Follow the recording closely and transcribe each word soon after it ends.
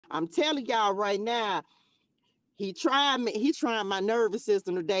I'm telling y'all right now, he tried me. He trying my nervous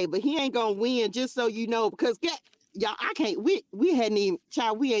system today, but he ain't gonna win. Just so you know, because get y'all, I can't. We hadn't even,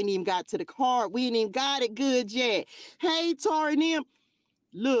 child. We ain't even got to the card. We ain't even got it good yet. Hey, Tori and them.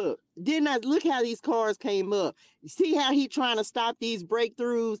 Look, didn't I look how these cars came up? You see how he trying to stop these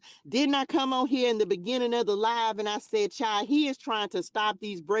breakthroughs? Didn't I come on here in the beginning of the live and I said, child, he is trying to stop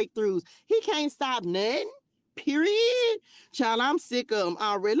these breakthroughs. He can't stop nothing. Period. Child, I'm sick of him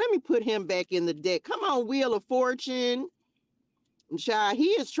already. Let me put him back in the deck. Come on, Wheel of Fortune. Child, he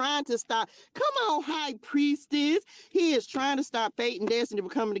is trying to stop. Come on, High Priestess. He is trying to stop fate and destiny from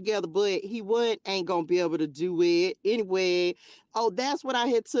coming together, but he ain't gonna be able to do it anyway. Oh, that's what I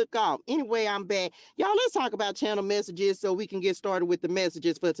had took off. Anyway, I'm back. Y'all, let's talk about channel messages so we can get started with the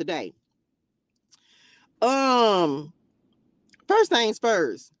messages for today. First things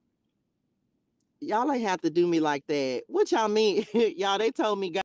first. Y'all ain't have to do me like that. What y'all mean? Y'all, they told me